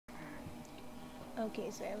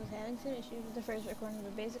Okay, so I was having some issues with the first recording,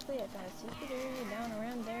 but basically I found a secret area down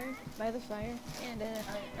around there by the fire, and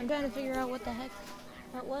I'm trying to figure out what the heck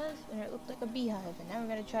that was, and it looked like a beehive, and now I'm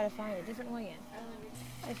going to try to find a different way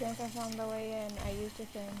in. I think I found the way in. I used a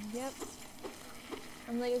thing. Yep.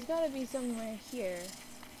 I'm like, it's got to be somewhere here.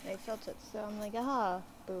 And I felt it, so I'm like, aha,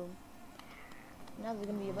 boom. Now there's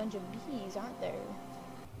going to be a bunch of bees, aren't there?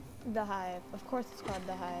 The hive. Of course it's called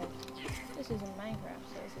the hive. This isn't Minecraft,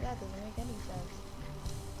 so that doesn't make any sense.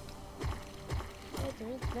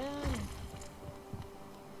 It's done.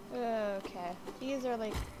 Okay. These are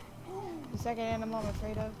like the second animal I'm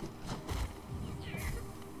afraid of.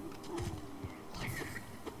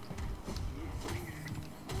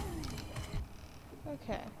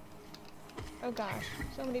 Okay. Oh gosh,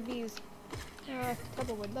 so many bees. A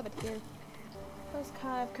couple would love it here. This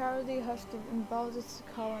hive cowardly husk involves its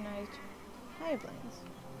colonized hivelings.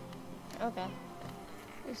 Okay.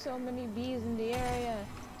 There's so many bees in the area.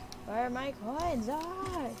 Where are my coins?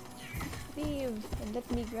 Ah! Leave and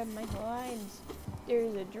let me grab my coins.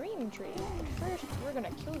 There's a dream tree. But first, we're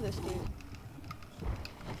gonna kill this dude.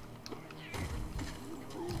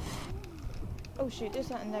 Oh shoot,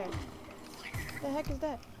 there's nothing there. The heck is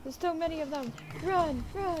that? There's so many of them. Run,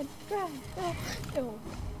 run, run. No, no.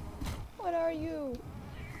 What are you?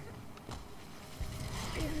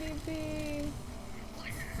 Leave me be.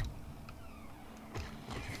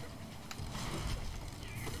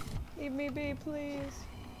 Leave me be, please.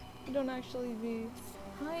 Don't actually be.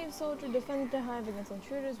 Hive soldier defended the hive against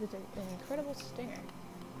intruders with an incredible stinger.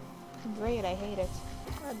 Great, I hate it.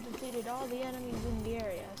 I've defeated all the enemies in the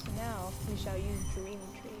area, so now we shall use Dream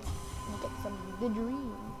Tree and get some of the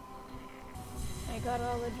dream. I got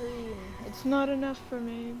all the dream. It's not enough for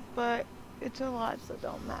me, but it's a lot, so it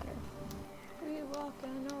don't matter. We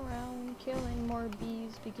walking around killing more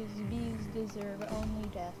bees because bees deserve only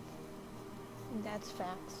death. And that's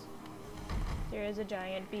facts. There is a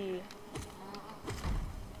giant bee.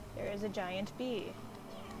 There is a giant bee.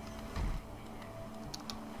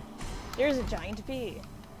 There's a giant bee.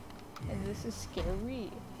 And this is scary.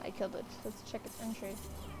 I killed it. Let's check its entry.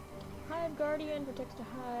 Hive Guardian protects the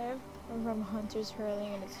hive from hunters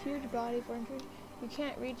hurling in its huge body for intruders. You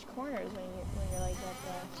can't reach corners when you're like that.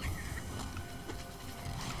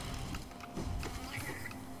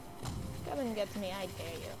 Come and get me, I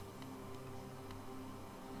dare you.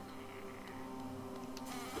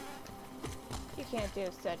 You can't do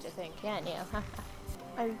such a thing, can you?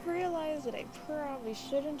 I realized that I probably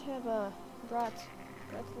shouldn't have brought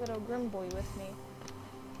the little Grim Boy with me.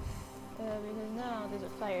 Because now there's a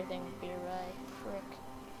fire thing to be right. Frick.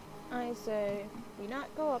 I say we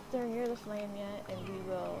not go up there near the flame yet, and we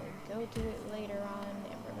will go to it later on,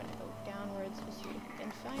 and we're gonna go downwards to see if we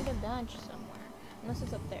can find a bench somewhere. Unless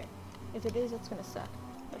it's up there. If it is, it's gonna suck.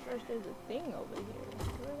 But first there's a thing over here.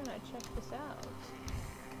 We're gonna check this out.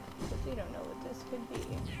 Because we don't know what this could be.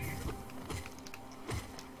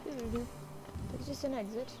 It's just an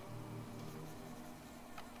exit.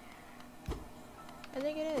 I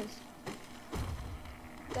think it is.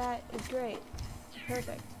 That is great.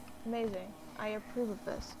 Perfect. Amazing. I approve of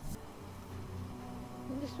this.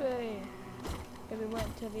 This way. Okay, we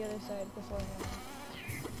went to the other side before now.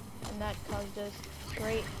 And that caused us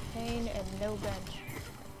great pain and no bench.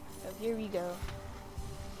 So here we go.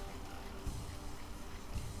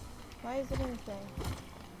 Why is it anything?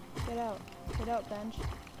 Get out. Get out, bench.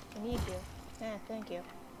 I need you. Thank you.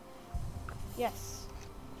 Yes.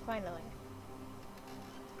 Finally.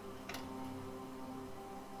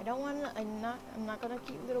 I'm not gonna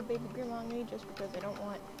keep little baby Grim on me just because I don't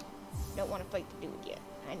want to fight the dude yet.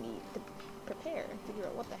 I need to prepare and figure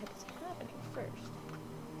out what the heck is happening first.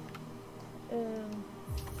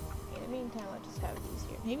 In the meantime, I'll just have these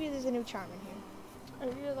here. Maybe there's a new charm in here. I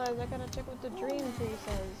realize I gotta check what the dream tree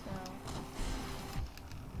says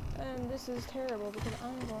now. And this is terrible because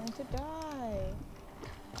I'm going to die.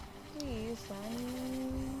 Please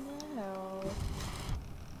send help.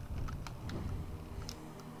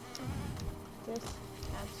 This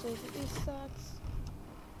absolutely sucks.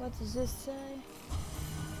 What does this say?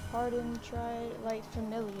 Hardened, tried, light,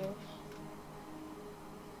 familiar.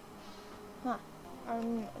 Huh.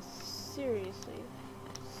 I'm seriously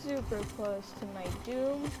super close to my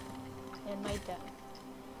doom and my death.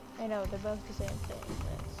 I know, they're both the same thing,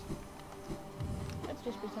 but let's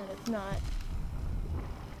just pretend it's not.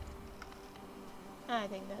 I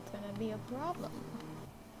think that's gonna be a problem.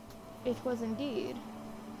 It was indeed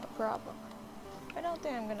a problem. I don't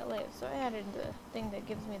think I'm gonna live, so I added the thing that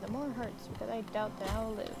gives me the more hearts because I doubt that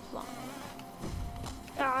I'll live long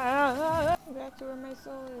enough. Back to where my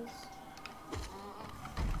soul is.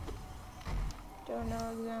 Don't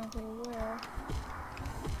know exactly where.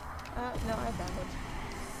 No, I found it.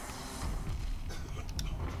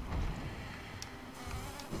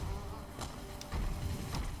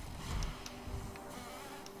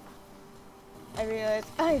 I realized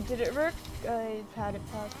I didn't work. I had it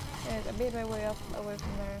paused. And I made my way up away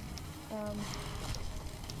from there.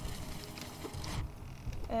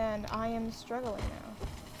 And I am struggling now.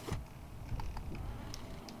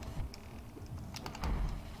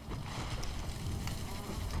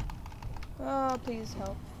 Oh, please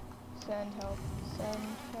help. Send help.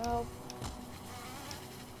 Send help.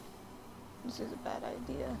 This is a bad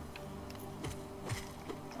idea.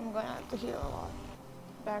 I'm gonna have to heal a lot.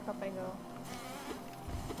 Back up I go.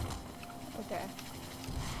 Okay.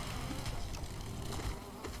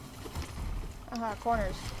 Aha,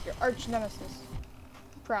 corners. Your arch nemesis.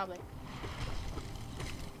 Probably.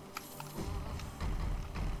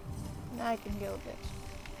 Now I can heal a bit.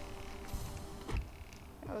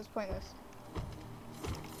 That was pointless.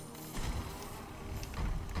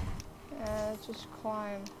 Let's just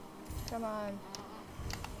climb. Come on.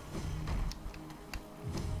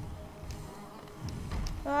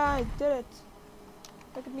 Ah, I did it!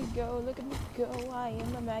 Look at me go, look at me go, I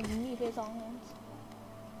am a magnificent.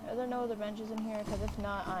 Are there no other benches in here? Because if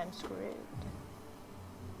not, I'm screwed.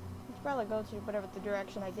 I should probably go to whatever the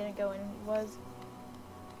direction I didn't go in was.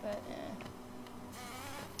 But,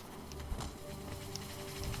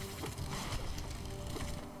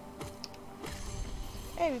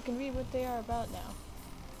 Hey, we can read what they are about now.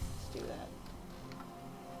 Let's do that.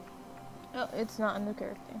 Oh, it's not in the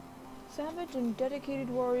character. Savage and dedicated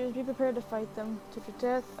warriors, be prepared to fight them to the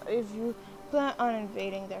death if you plan on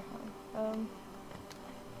invading their home.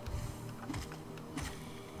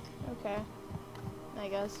 Okay. I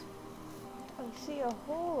guess. I see a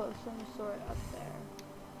hole of some sort up there.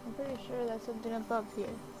 I'm pretty sure that's something above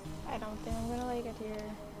here. I don't think I'm gonna like it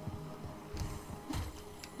here.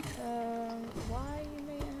 Why, you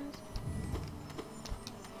may ask?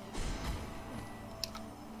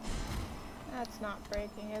 That's not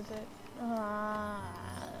breaking, is it? Gosh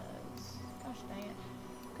dang it.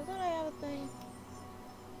 Because then I have a thing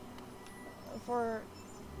for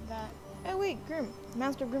that. Oh wait, Grim.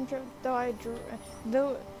 Master Grim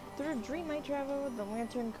though through a dream I travel with the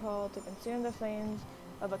lantern call to consume the flames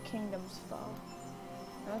of a kingdom's fall.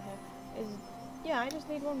 Okay. Yeah, I just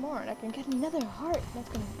need one more and I can get another heart. That's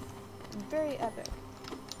gonna be very epic.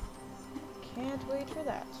 Can't wait for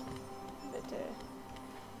that. But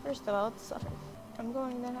first of all, let's suffer. I'm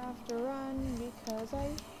going to have to run because I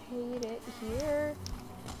hate it here.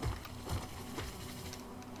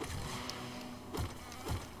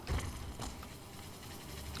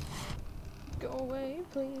 Go away,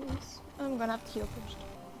 please. I'm gonna have to heal first.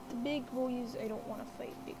 The big boys I don't want to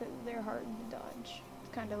fight because they're hard to dodge.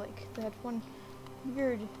 It's kind of like that one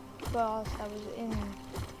weird boss that was in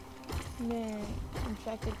the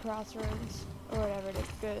Infected Crossroads or whatever.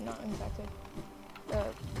 Good, not Infected.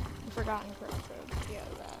 Forgotten Crossroads. Yeah,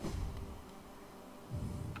 that.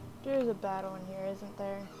 There's a battle in here, isn't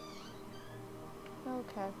there?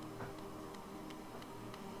 Okay.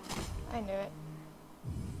 I knew it.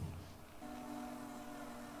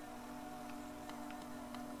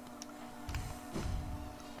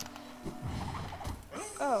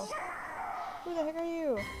 Oh. Who the heck are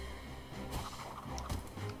you?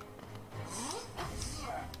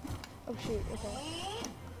 Oh shoot, okay.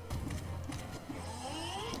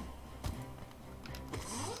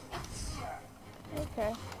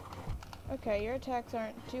 Okay. Okay, your attacks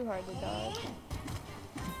aren't too hard to dodge.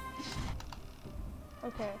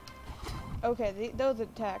 Okay. Okay, those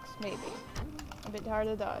attacks, maybe. A bit hard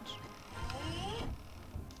to dodge.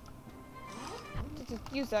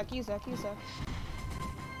 You suck, you suck, you suck.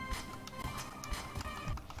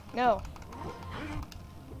 No.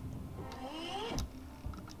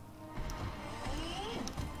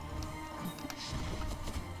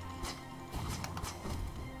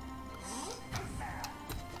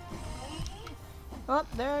 Oh,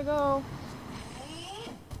 there I go.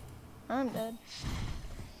 I'm dead.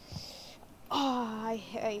 Oh, I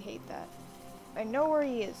hate that. I know where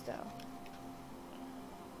he is, though.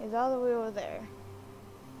 He's all the way over there.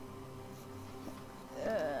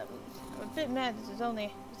 I'm a bit mad that there's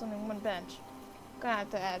only one bench. I'm gonna have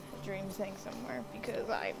to add a dream thing somewhere because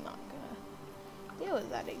I'm not gonna deal with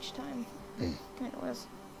that each time. Kinda was.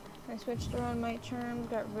 I switched around my charms,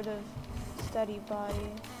 got rid of Steady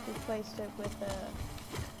Body, replaced it with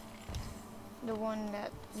the one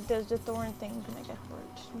that does the thorn thing to make it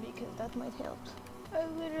hurt, because that might help. I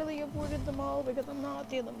literally avoided them all because I'm not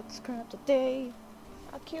dealing with this crap today.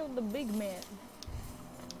 I killed the big man.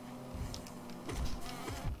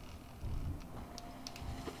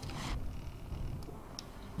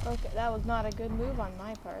 Okay, that was not a good move on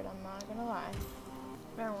my part, I'm not gonna lie.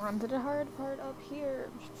 Now we're on to the hard part up here.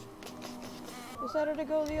 Decided to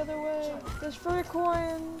go the other way. Just for a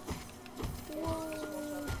coin.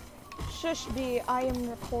 Whoa. Shush B, I am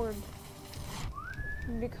record.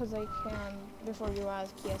 Because I can. Before you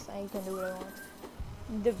ask, yes, I can do what I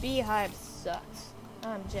want. The beehive sucks.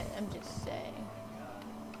 I'm just saying.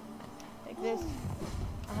 Like this,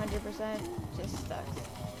 100% just sucks.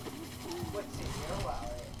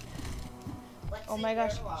 Oh my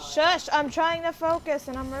gosh. Shush! I'm trying to focus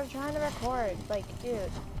and I'm trying to record. Like,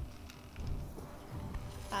 dude.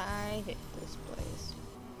 I hate this place.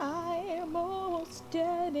 I am almost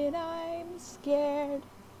dead and I'm scared.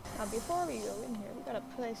 Now before we go in here, we gotta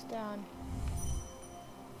place down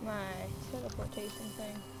my teleportation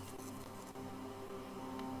thing.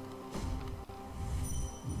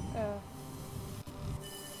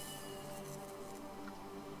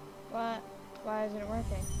 What? Why isn't it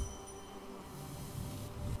working?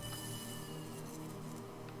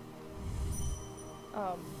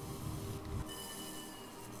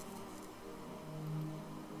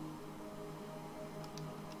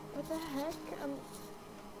 What the heck?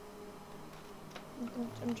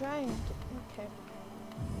 I'm trying to, okay.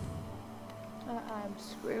 I'm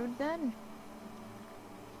screwed then.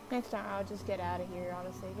 Next time I'll just get out of here,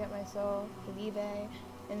 honestly. Get myself to eBay,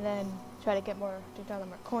 and then try to get more, take down the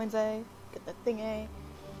more coins A, get the thing A,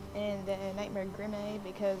 and the Nightmare Grim A,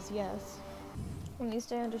 because yes. At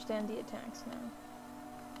least I understand the attacks now.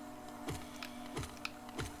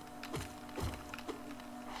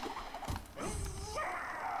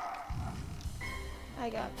 I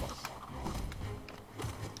got this.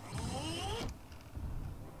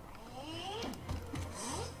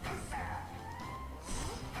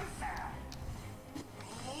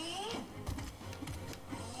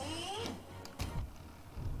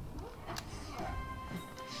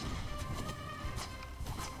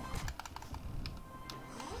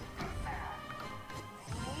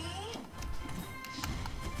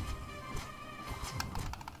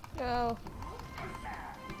 Go.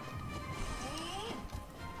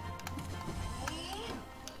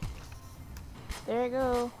 There you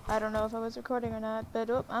go. I don't know if I was recording or not, but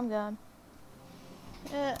oh, I'm gone.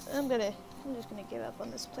 I'm just gonna give up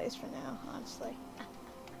on this place for now, honestly.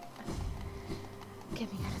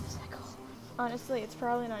 Get me out of this echo. Honestly, it's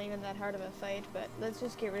probably not even that hard of a fight, but let's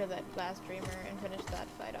just get rid of that last dreamer and finish that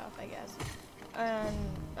fight off, I guess. And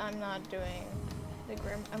I'm not doing the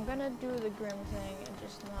Grim. I'm gonna do the Grim thing and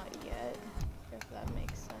just not yet, if that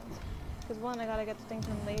makes sense. Because one, I gotta get the thing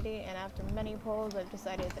from Lady, and after many polls, I've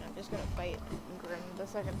decided that I'm just gonna fight Grim the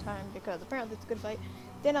second time because apparently it's a good fight.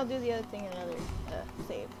 Then I'll do the other thing in another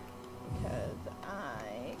save because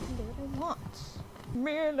I can do what I want.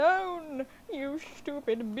 Me alone, you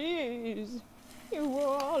stupid bees! You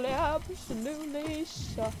all absolutely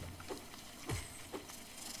suck.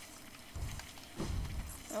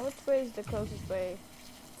 Now, which way is the closest way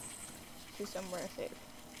to somewhere safe?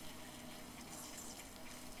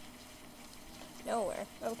 Nowhere.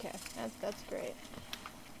 Okay, that's great.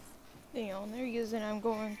 The only reason I'm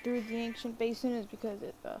going through the ancient basin is because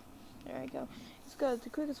it, there I go. It's got the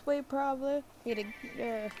quickest way probably to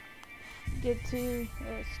get to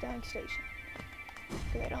Stag Station.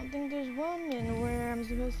 Because I don't think there's one in where I'm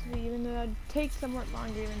supposed to be, even though I'd take somewhat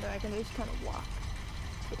longer, even though I can just kind of walk.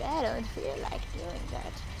 But I don't feel like doing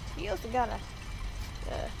that. We also gotta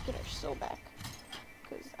get our soul back,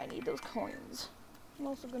 because I need those coins. I'm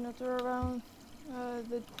also gonna throw around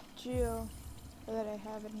the geo that I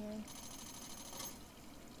have in here.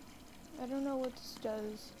 I don't know what this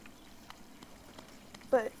does,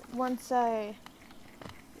 but once I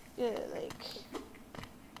like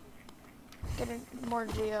get more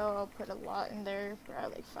geo, I'll put a lot in there for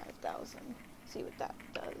like 5,000. See what that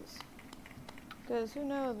does. Because who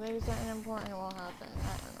knows, maybe something important will happen.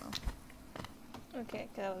 I don't know. Okay,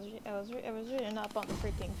 cause I was reading up on the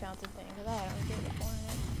freaking fountain thing, because I don't get the point in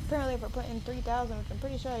it. Apparently if we're putting 3,000, which I'm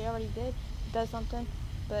pretty sure I already did, it does something,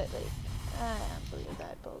 but like, I don't believe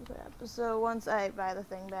that bullcrap. So once I buy the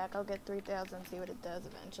thing back, I'll get 3,000, see what it does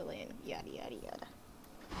eventually, and yada yada yada.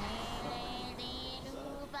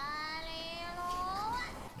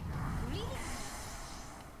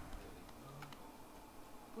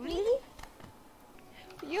 Really?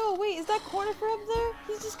 Yo, wait, is that Cornifer up there?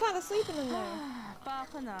 He's just kind of sleeping in there.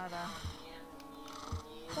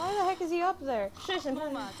 Why the heck is he up there? Shush, and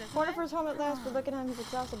Cornifer's home at last, but look at him, he's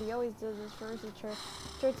exhausted. He always does this first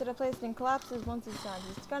church at a place and collapses once he's done.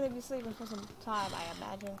 He's gonna be sleeping for some time, I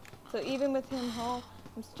imagine. So even with him home,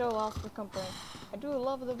 I'm still lost for company. I do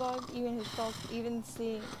love the bug, even his faults, even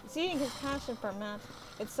seeing his passion for math.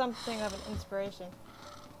 It's something of an inspiration.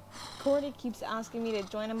 Cordy keeps asking me to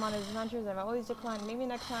join him on his adventures. I've always declined. Maybe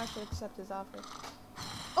next time I should accept his offer.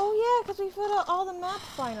 Oh yeah, because we filled out all the maps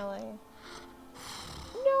finally.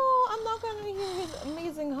 No, I'm not going to hear his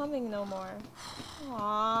amazing humming no more.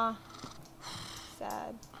 Aww.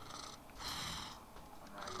 Sad.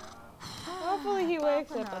 Hopefully he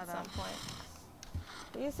wakes up at some point.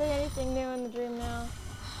 Did you say anything new in the dream now?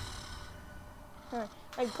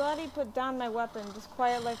 I'm glad he put down my weapon. This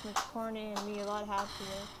quiet life makes Corny and me a lot happier.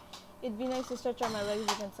 It'd be nice to stretch out my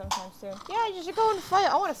legs again sometime soon. Yeah, you should go and fight.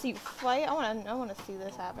 I want to see you fight. I want to see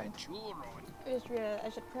this happen. I just realized I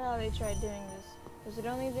should probably try doing this. Was it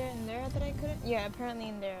only there in there that I couldn't? Yeah, apparently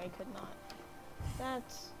in there I could not.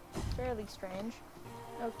 That's fairly strange.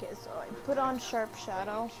 Okay, so I put on Sharp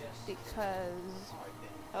Shadow because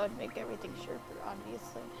that would make everything sharper,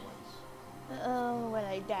 obviously. When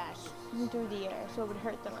I dash through the air, so it would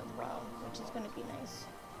hurt them as well, which is going to be nice.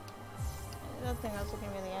 Nothing else I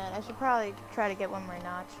can really add. I should probably try to get one more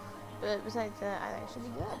notch, but besides that, I think I should be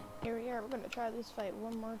good. Here we are. We're going to try this fight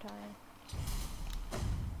one more time.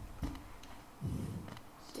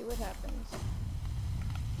 See what happens.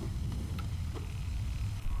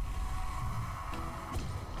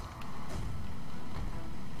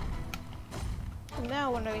 And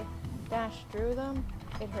now when I dash through them,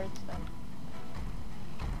 it hurts them.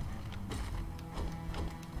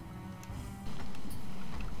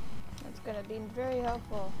 That's gonna be very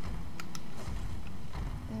helpful.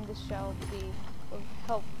 And this shall be of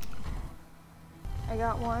help. I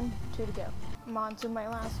got 1, 2 to go. I'm on to my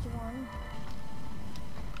last one.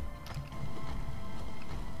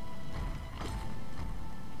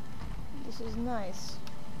 This is nice.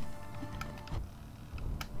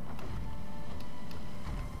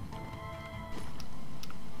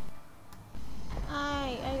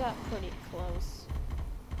 I got pretty close.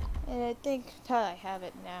 And I think that I have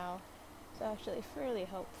it now. It's actually fairly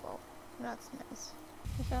helpful. That's nice.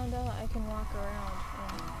 I found out I can walk around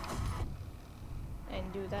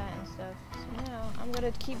and do that and stuff. So now I'm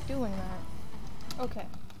gonna keep doing that. Okay.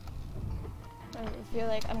 I feel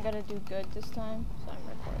like I'm gonna do good this time, so I'm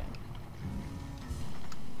recording.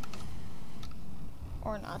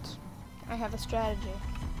 Or not. I have a strategy.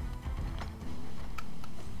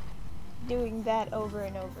 Doing that over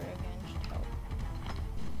and over again should help.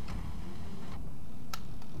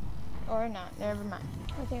 Or not, never mind.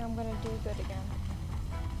 I think I'm gonna do good again.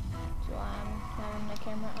 So I'm having my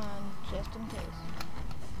camera on just in case.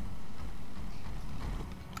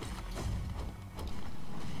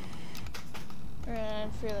 I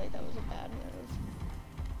feel like that was a bad move.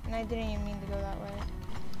 And I didn't even mean to go that way.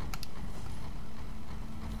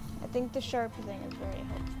 I think the sharp thing is very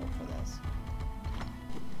helpful for this.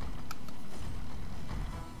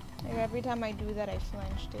 Like every time I do that, I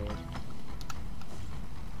flinch, dude.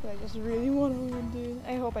 I just really want to win, dude.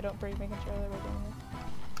 I hope I don't break my controller by doing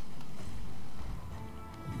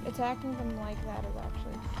this. Attacking them like that is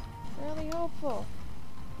actually fairly helpful.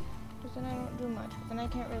 Because then I don't do much, but then I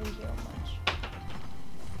can't really heal much.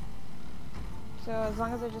 So as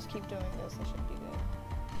long as I just keep doing this, I should be good.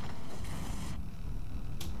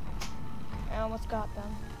 I almost got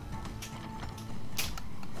them.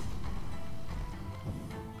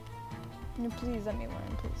 No, please let me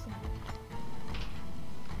learn, please.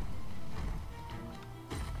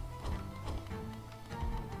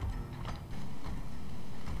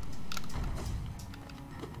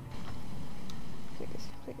 Please,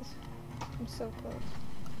 please. I'm so close.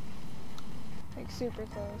 Like super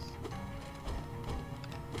close.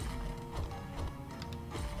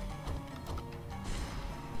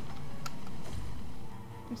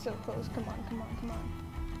 I'm so close. Come on, come on, come on.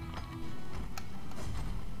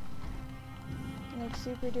 Like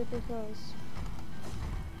super duper close.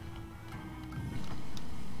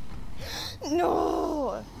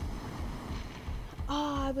 No!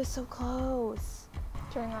 Oh, I was so close.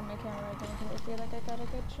 Turning on my camera again because I feel like I got a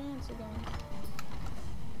good chance again.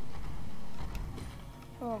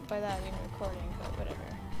 Well, by that I mean recording, but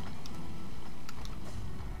whatever.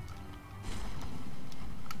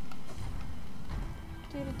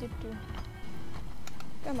 Do-do-do-do.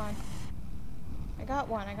 Come on. I got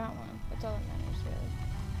one. That's all that matters, really.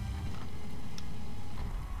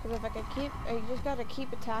 Because if I could I just gotta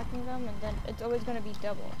keep attacking them, and then it's always gonna be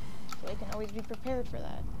double. So I can always be prepared for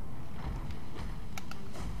that.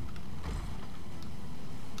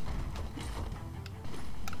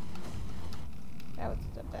 That was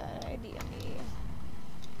a bad idea, me.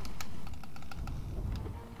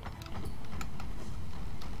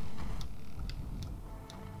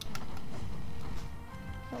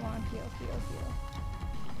 Come on, heal, heal, heal.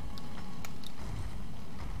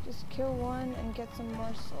 Just kill one and get some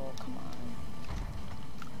more soul, come on.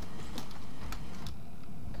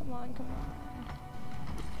 Come on, come on.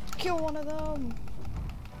 Kill one of them!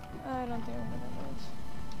 I don't think one of them is.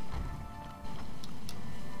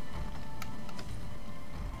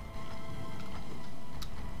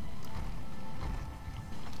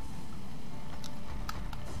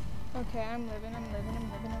 Okay, I'm living.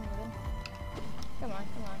 Come on,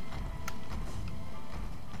 come on.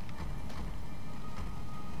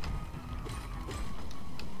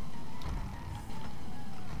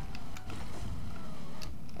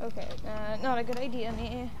 Okay, not a good idea,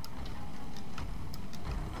 me.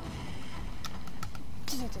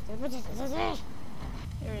 There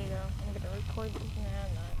you go. I'm gonna record this. Nah,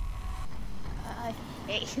 I'm not. I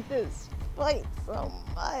hate this fight so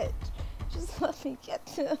much. Just let me get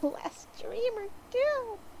to the last stream or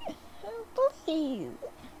two. Please.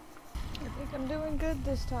 I think I'm doing good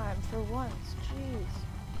this time, for once. Jeez.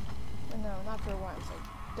 No, not for once. I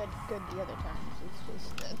did good the other times. It's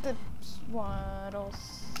just that this one all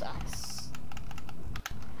sucks.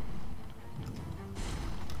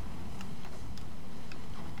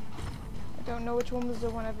 I don't know which one was the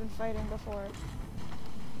one I've been fighting before.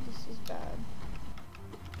 This is bad.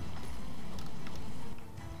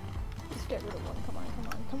 Let's get rid of one. Come on, come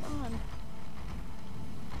on, come on.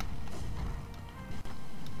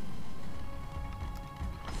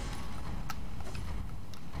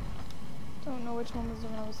 Don't know which one was the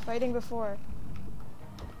one I was fighting before.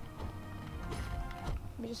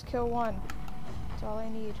 Let me just kill one. That's all I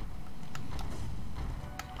need.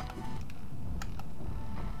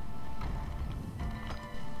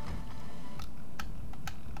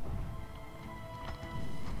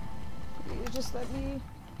 You just let me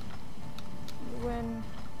win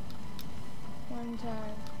one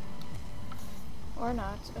time. Or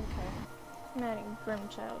not. Okay. I'm adding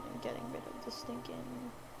Grimchild and getting rid of the stinking...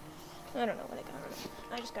 I don't know what I got rid of.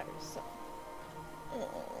 I just got rid of some.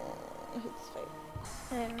 I hate this fight.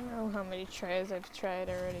 I don't know how many tries I've tried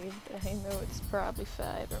already, but I know it's probably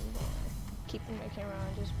 5 or more. Keeping my camera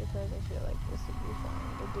on just because I feel like this would be fun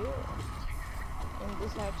to do. And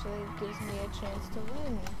this actually gives me a chance to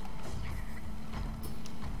win.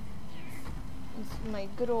 It's my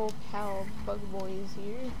good old pal Bug Boy is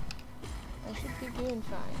here. I should be doing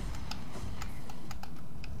fine.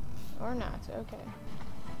 Or not, okay.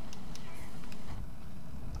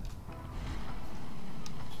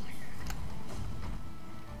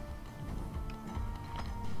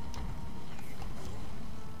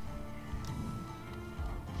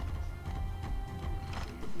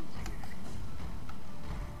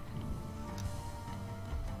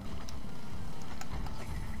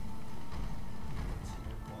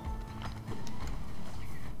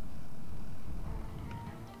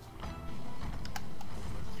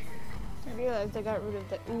 I realized I got rid of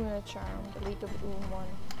the Una charm, the League of Oon one.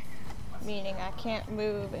 Meaning I can't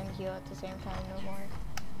move and heal at the same time no more.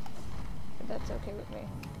 But that's okay with me.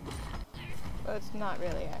 Well, it's not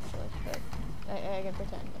really actually, but I can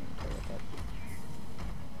pretend I'm okay with it.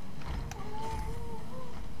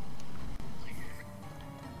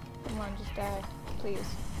 Come on, just die.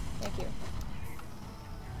 Please. Thank you.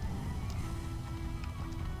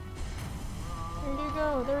 There you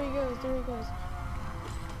go, there he goes, there he goes.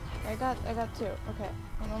 I got 2. Okay.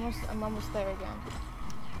 I'm almost there again.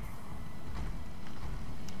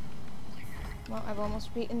 Well, I've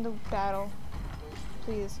almost beaten the battle.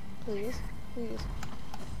 Please, please, please.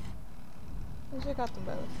 At least I got them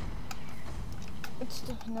both.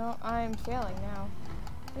 No, I'm failing now.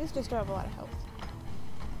 At least I still have a lot of health.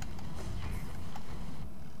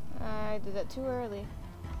 I did that too early.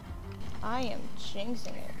 I am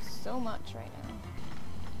jinxing it so much right now.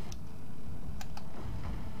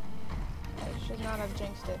 I should not have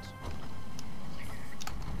jinxed it.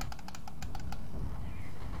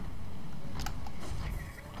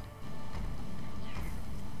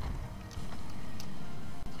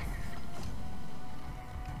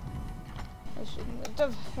 I shouldn't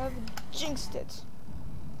have jinxed it.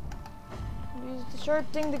 Use the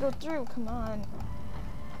sharp thing to go through, come on.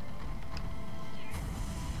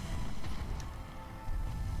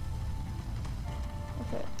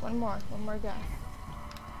 Okay, one more guy.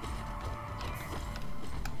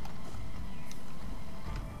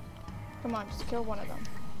 Come on, just kill one of them.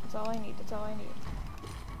 That's all I need, that's all I need.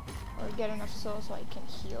 Or get enough souls so I can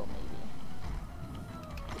heal, maybe.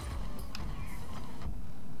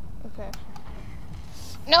 Okay.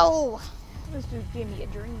 No! This dude gave me a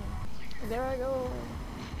dream. There I go.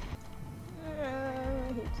 I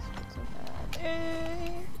hate this shit so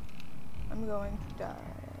bad. I'm going to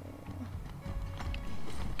die.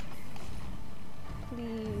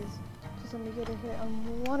 Please, just let me get a hit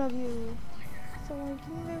on one of you. So I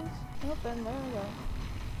can live. Oh, and there we go.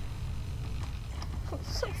 I'm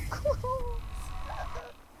so close.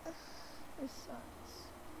 This sucks.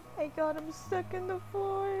 I got him stuck in the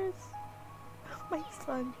floors. My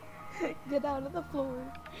son, get out of the floor,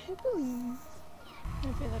 please.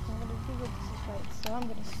 I feel like I'm gonna do this fight, so I'm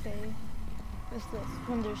gonna stay with this.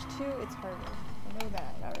 When there's two, it's harder. I know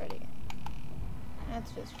that already.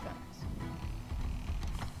 That's just facts.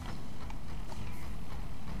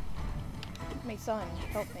 My son,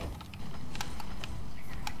 help me.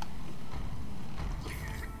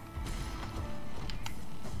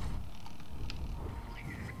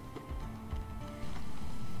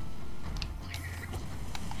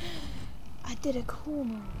 I did a cool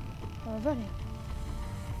move. I'm running.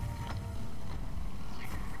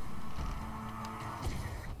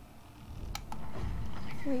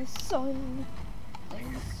 My son,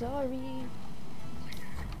 I'm sorry.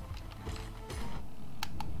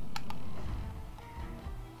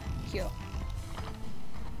 Kill.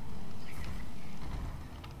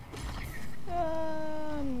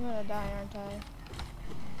 I'm gonna die, aren't I?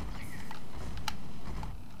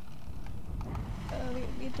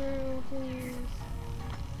 Get me through, please.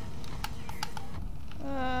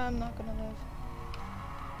 I'm not gonna live.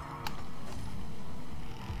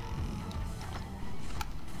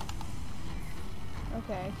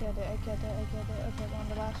 Okay, I killed it, I killed it, I killed it. Okay, we're on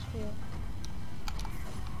the last few.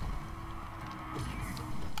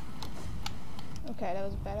 Okay, that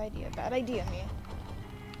was a bad idea. Bad idea, man.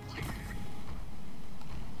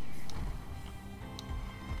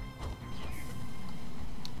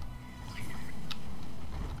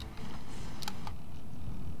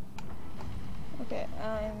 Okay,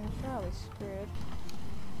 I'm probably screwed.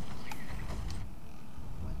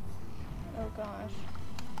 Oh gosh.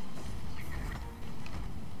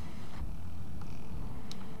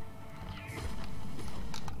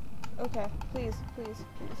 Okay, please, please,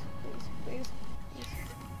 please, please, please, please.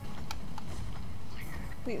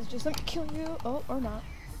 Please, just let me kill you. Oh, or not.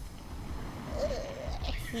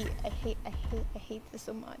 I hate this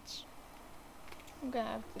so much. I'm gonna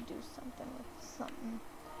have to do something with something.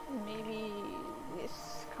 Maybe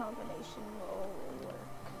this combination will work.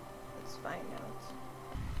 Let's find out.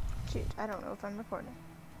 Shoot, I don't know if I'm recording.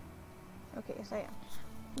 Okay, yes I am.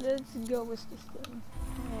 Let's go with this thing.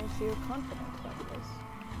 I feel confident about this.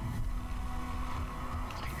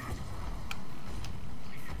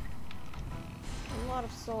 A lot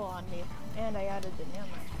of soul on me, and I added the nail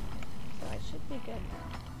match, so I should be good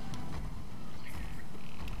now.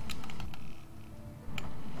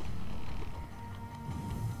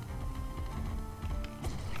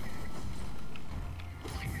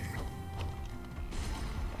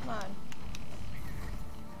 Come on.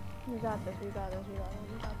 We got this, we got this, we got this,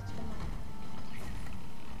 we got this, come on.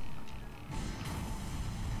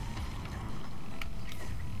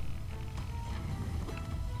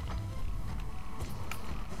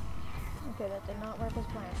 Okay, that did not work as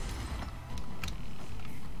planned.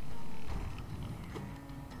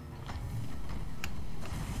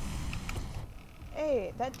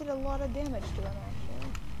 Hey, that did a lot of damage to him,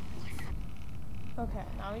 actually. Okay,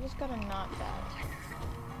 now we just gotta knock that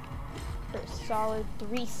for a solid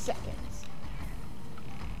 3 seconds.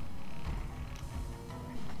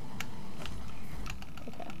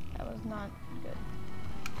 Okay, that was not good.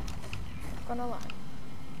 Not gonna lie.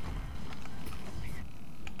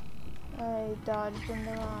 I dodged in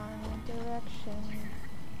the wrong direction.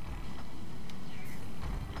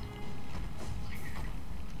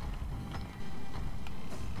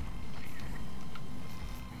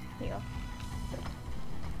 Heal.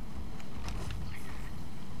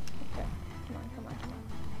 Okay, come on, come on, come on.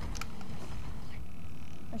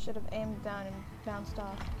 I should have aimed down and bounced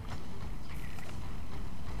off.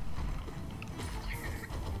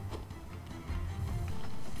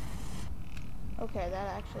 Okay, that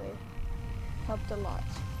actually helped a lot.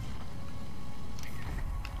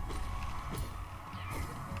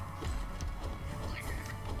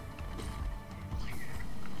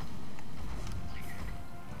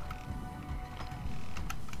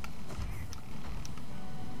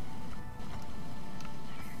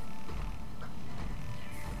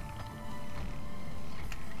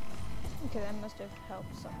 Okay, that must have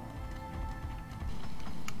helped somewhat.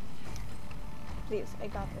 Please, I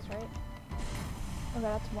got this, right? Okay,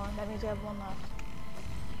 that's one. That means you have one left.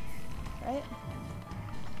 Right?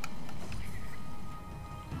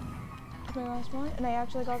 That's my last one. And I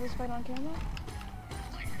actually got this fight on camera.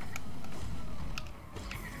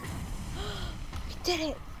 We did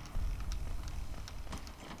it!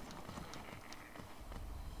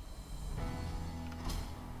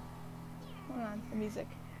 Hold on, the music.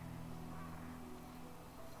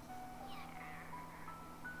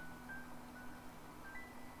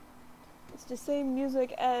 It's the same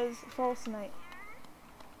music as False Night.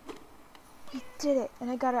 We did it, and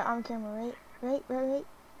I got it on camera, right? Right.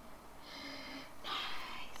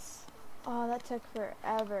 Nice. Oh, that took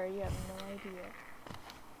forever. You have no idea.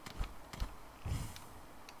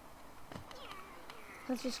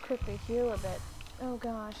 Let's just quickly heal a bit. Oh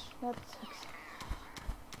gosh, that took so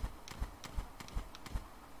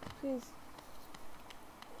long. Please.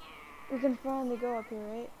 We can finally go up here,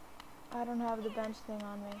 right? I don't have the bench thing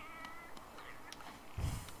on me.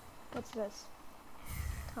 What's this?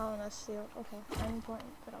 Colonist seal. Okay,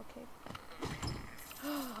 unimportant, but okay.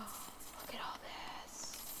 Look at all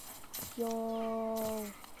this. Yo.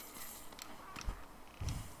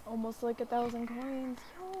 Almost like 1,000 coins.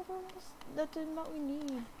 Yo, that's what we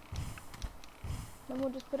need. Then we'll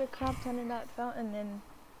just put a crop ton in that fountain and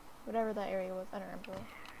whatever that area was. I don't remember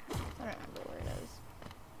where it is.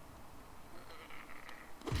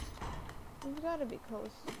 We've got to be close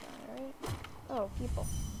to that, right? Oh, people.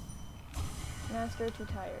 Master too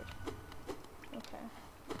tired. Okay.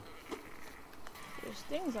 There's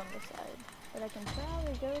things on the side that I can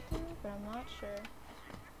probably go through, but I'm not sure.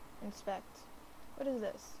 Inspect. What is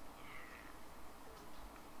this?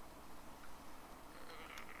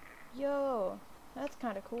 Yo, that's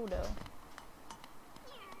kind of cool though.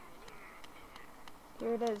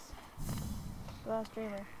 Here it is. The last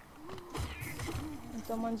dreamer. And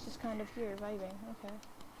someone's just kind of here, vibing. Okay.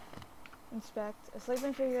 Inspect. A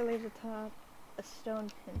sleeping figure lays atop a stone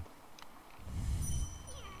plinth.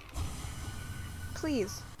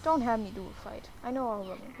 Please, don't have me do a fight. I know all of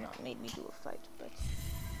them not made me do a fight, but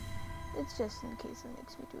it's just in case it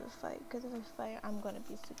makes me do a fight. Because if I fight, I'm gonna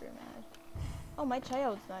be super mad. Oh, my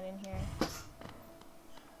child's not in here.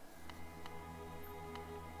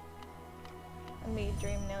 I made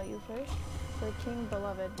Dream nail you first. For King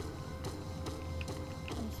Beloved.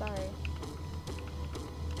 I'm sorry.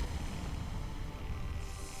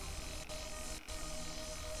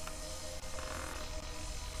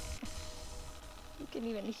 You can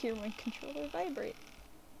even hear my controller vibrate.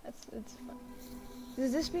 It's fun.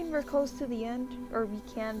 Does this mean we're close to the end? Or we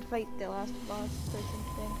can fight the last boss person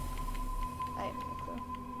thing? I have no clue.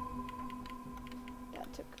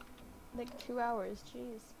 That took like 2 hours,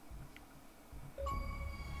 jeez.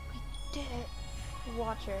 We did it.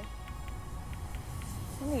 Watcher.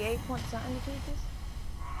 Only 8 point something to do this?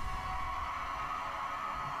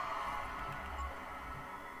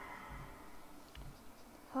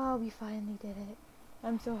 Oh, we finally did it.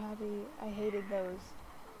 I'm so happy. I hated those.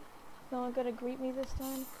 No one gonna greet me this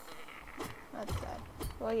time? That's sad.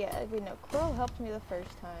 Well, yeah, we know. Crow helped me the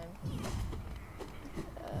first time.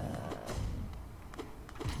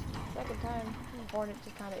 Second time, Hornet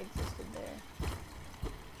just kind of existed there.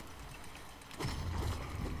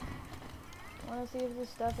 I want to see if there's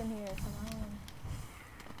stuff in here. Come on.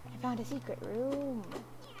 I found a secret room.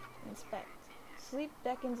 Inspect. Sleep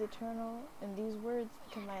beckons eternal, and these words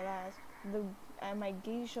become my last. My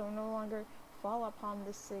gaze shall no longer fall upon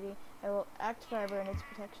this city. I will act forever in its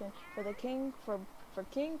protection. For the king, for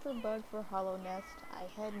bug, for hollow nest, I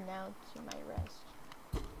head now to my rest.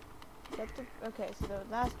 That's okay, so the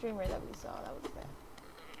last dreamer that we saw, that was there.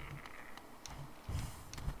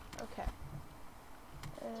 Okay.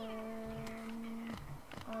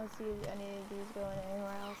 I want to see if any of these going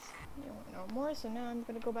anywhere else. No more, so now I'm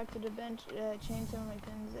gonna go back to the bench, change some of my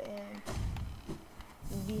pins, and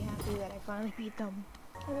be happy that I finally beat them.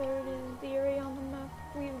 There it is, the area on the map.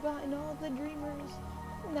 We've gotten all the dreamers.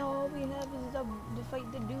 Now all we have is to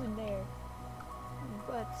fight the dude there.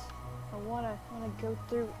 But I wanna go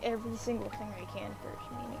through every single thing I can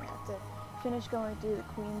first, meaning I have to finish going through the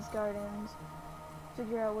Queen's Gardens,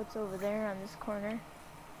 figure out what's over there on this corner,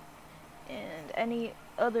 and any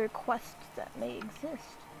other quests that may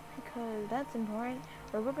exist, because that's important.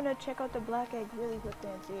 Or we're gonna check out the black egg really quickly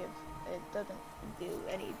and see if it doesn't do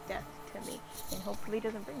any death to me, and hopefully it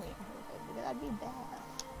doesn't bring me, because that'd be bad.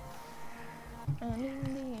 I'm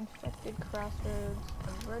in the infected crossroads.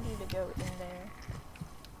 I'm ready to go in there.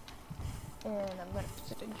 And I'm gonna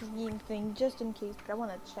put a green thing just in case, because I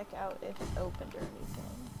want to check out if it's opened or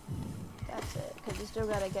anything. That's it, because you still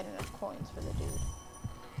gotta get enough coins for the dude.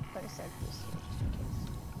 I'm gonna set this here just in case.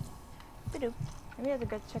 Ba-doop. Maybe I have to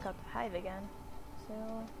go check out the hive again. So,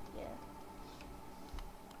 yeah.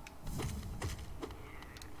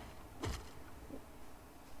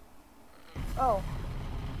 Oh.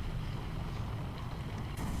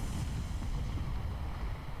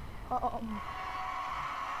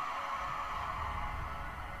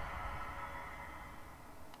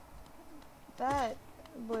 That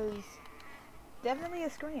was definitely a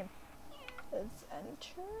scream. Let's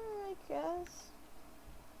enter, I guess.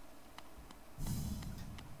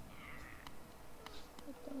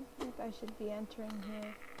 I should be entering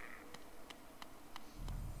here.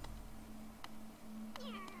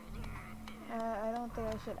 I don't think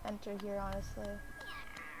I should enter here, honestly.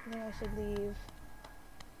 I think I should leave.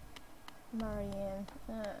 Marianne.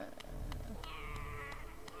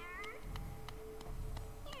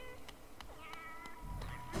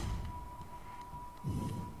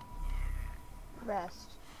 Rest.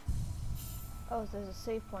 Oh, there's a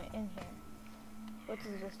save point in here. What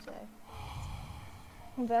does this say?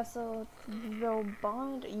 Vessel, though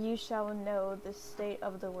bond, you shall know the state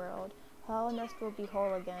of the world. Hollowness will be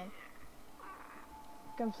whole again.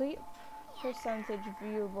 Complete percentage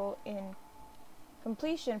viewable in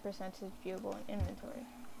completion percentage viewable in inventory.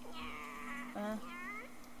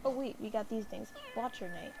 Oh wait, we got these things. Watcher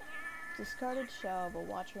Knight. Discarded shell of a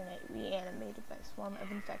Watcher Knight reanimated by a swarm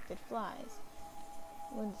of infected flies.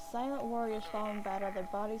 When the silent warriors fall in battle, their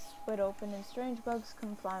bodies split open and strange bugs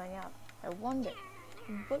come flying out. I wonder,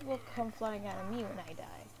 what will come flying out of me when I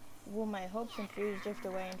die? Will my hopes and fears drift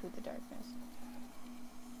away into the darkness?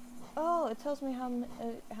 Oh, it tells me how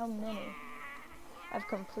many I've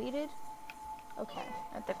completed. Okay,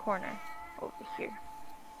 at the corner over here.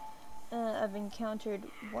 I've encountered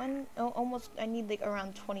almost. I need like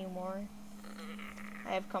around 20 more.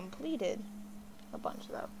 I have completed a bunch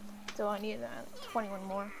though, so I need 21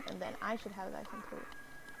 more, and then I should have that complete.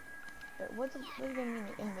 But what does that mean in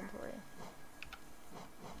inventory?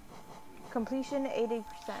 Completion 80%.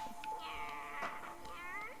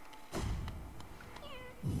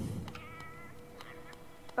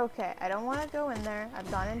 Okay, I don't want to go in there. I've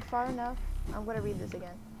gone in far enough. I'm going to read this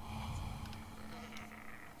again.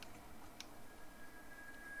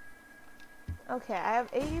 Okay, I have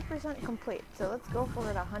 80% complete, so let's go for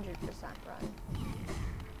it 100% run.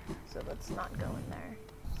 So let's not go in there.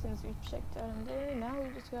 Since we've checked out in there, now we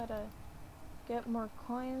just gotta get more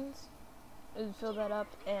coins and fill that up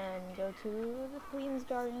and go to the Queen's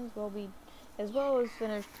Gardens as well as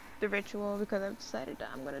finish the ritual, because I've decided that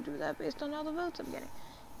I'm gonna do that based on all the votes I'm getting.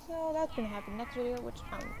 So that's gonna happen next video, which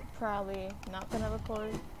I'm probably not gonna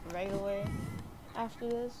record right away after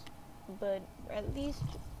this, but at least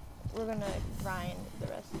we're gonna grind the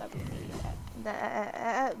rest that we need.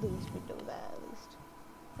 At least we do that. At least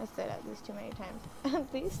I said at least too many times.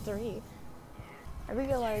 At least 3. I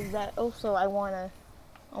realized that also I wanna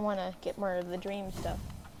get more of the dream stuff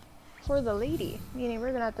for the lady. Meaning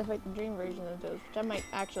we're gonna have to fight the dream version of those, which I might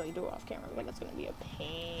actually do off camera, but that's gonna be a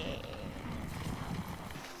pain.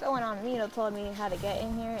 Someone on me told me how to get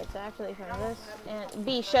in here. It's actually from this. And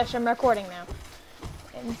B, shush, I'm recording now.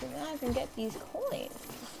 And so now I can get these coins.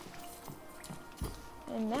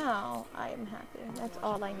 And now I am happy. That's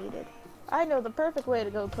all I needed. I know the perfect way to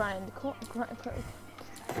go grind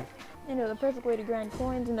I know the perfect way to grind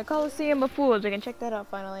coins in the Coliseum of Fools. We can check that out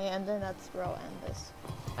finally, and then that's where I'll end this.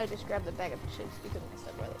 I just grabbed the bag of chips because I messed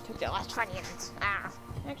up where they took the last 20 minutes.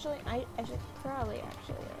 Actually, I should probably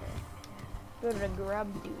go to the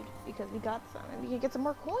grub dude, because we got some, and we can get some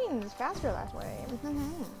more coins faster that way.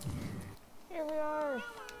 Here we are.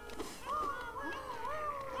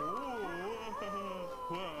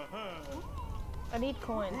 I need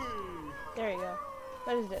coins. There you go.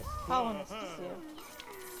 What is this? Hollowness to see.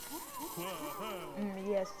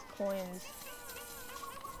 Yes, coins.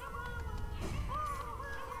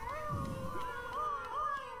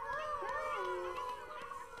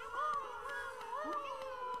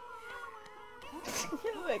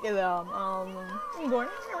 Look at them. I'm going.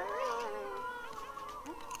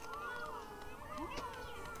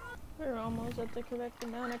 We're almost at the correct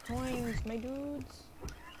amount of coins, my dudes.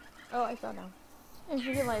 Oh, I fell down. I just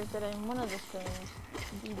realized that in one of the streams,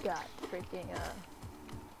 you got freaking,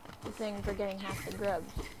 the thing for getting half the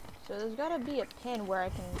grubs. So there's gotta be a pin where I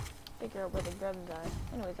can figure out where the grubs are.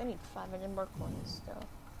 Anyways, I need 500 more coins still.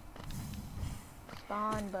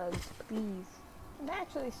 Spawn bugs, please. I'm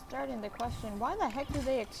actually starting to question, why the heck do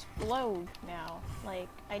they explode now? Like,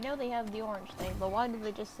 I know they have the orange thing, but why do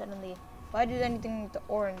they just suddenly, why did anything with the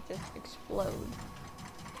orange just explode?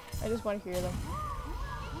 I just want to hear them.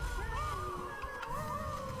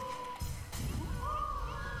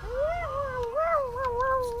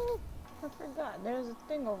 I forgot, there's a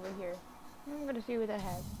thing over here. I'm gonna see what that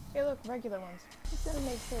has. Hey look, regular ones. Just gonna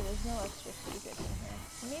make sure there's no extra secrets in here.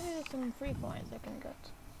 Maybe there's some free coins I can get.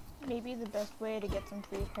 Maybe the best way to get some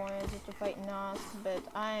free coins is to fight Nosk, but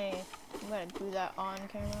I'm gonna do that on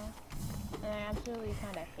camera. And I absolutely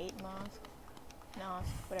kinda hate Nosk,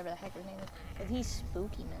 whatever the heck his name is. But he's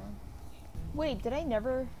spooky, man. Wait, did I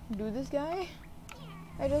never do this guy?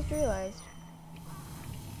 I just realized.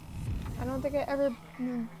 I don't think I ever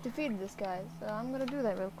defeated this guy, so I'm gonna do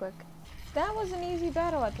that real quick. That was an easy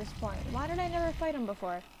battle at this point. Why did I never fight him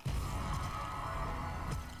before?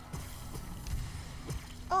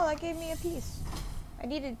 Oh, that gave me a piece. I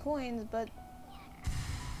needed coins, but...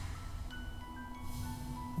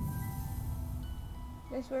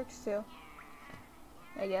 this works too.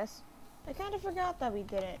 I guess. I kind of forgot that we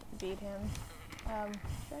didn't beat him. Is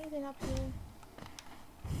there anything up here?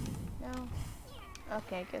 No?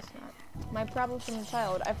 Okay, I guess not. My problem from a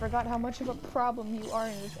child. I forgot how much of a problem you are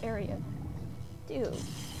in this area. Dude.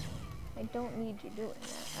 I don't need you doing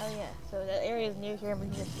that. Oh yeah, so the area is near here and we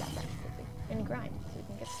can just slap that quickly. And grind, so we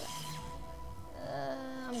can get stuff.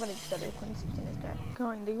 I'm gonna just other things in this guy.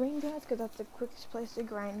 Going the green grass, because that's the quickest place to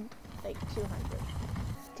grind, like 200.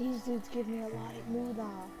 These dudes give me a lot of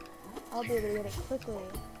moolah. I'll be able to get it quickly.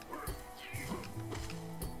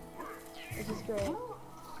 This is great.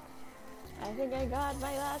 I think I got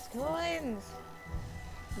my last coins!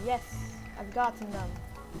 Yes, I've gotten them.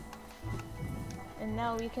 And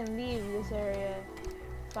now we can leave this area,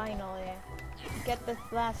 finally. Get this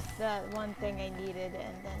last one thing I needed,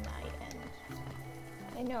 and then I end.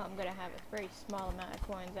 I know I'm gonna have a very small amount of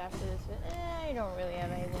coins after this, but I don't really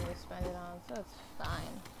have anything to spend it on, so it's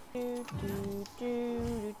fine.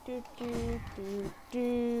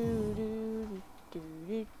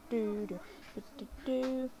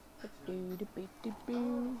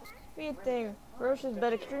 Weird thing. Ferocious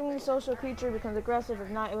but extremely social creature becomes aggressive if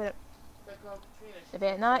not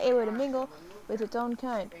able to mingle with its own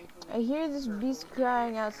kind. I hear this beast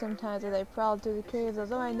crying out sometimes as I prowl through the caves,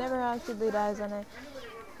 although I never actually laid eyes on it.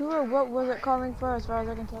 Who or what was it calling for? As far as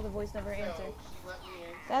I can tell, the voice never answered.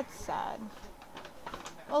 That's sad.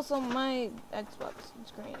 Also, my Xbox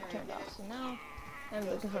screen turned off, so now I'm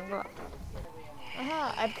looking for a laptop.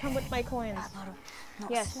 Aha! I've come with my coins.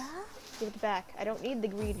 Yes, give it back. I don't need the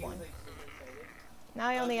greed one. Now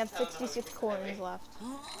I only have 66 coins left.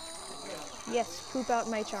 Yes, poop out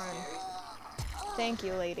my charm. Thank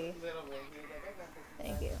you, lady.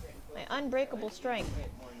 Thank you. My unbreakable strength.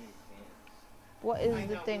 What is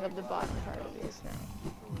the thing of the bottom part of this now?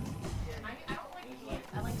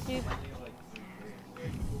 Dude.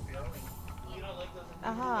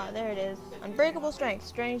 Aha, there it is. Unbreakable strength.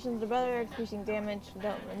 Strengthens the brother, increasing damage.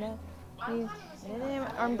 Don't know.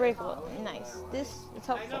 Unbreakable. Nice. This is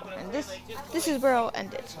helpful. And this is where I'll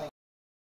end it.